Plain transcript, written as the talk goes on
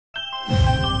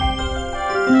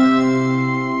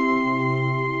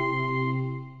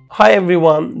Hi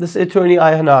everyone, this is attorney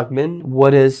Ogmen.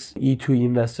 What is E2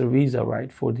 investor visa,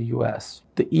 right, for the US?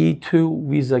 The E2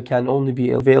 visa can only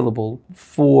be available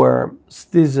for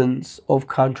citizens of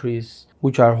countries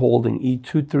which are holding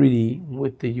E2 treaty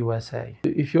with the USA.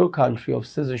 If your country of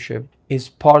citizenship is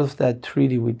part of that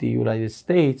treaty with the United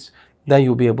States, then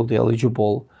you'll be able to be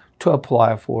eligible to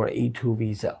apply for E2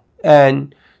 visa.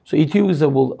 And so E2 visa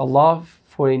will allow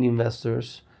foreign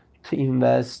investors to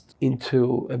invest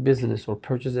into a business or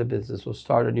purchase a business or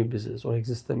start a new business or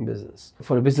existing business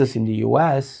for a business in the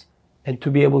US, and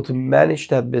to be able to manage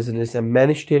that business and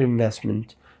manage their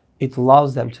investment, it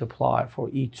allows them to apply for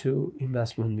E2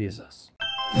 investment visas.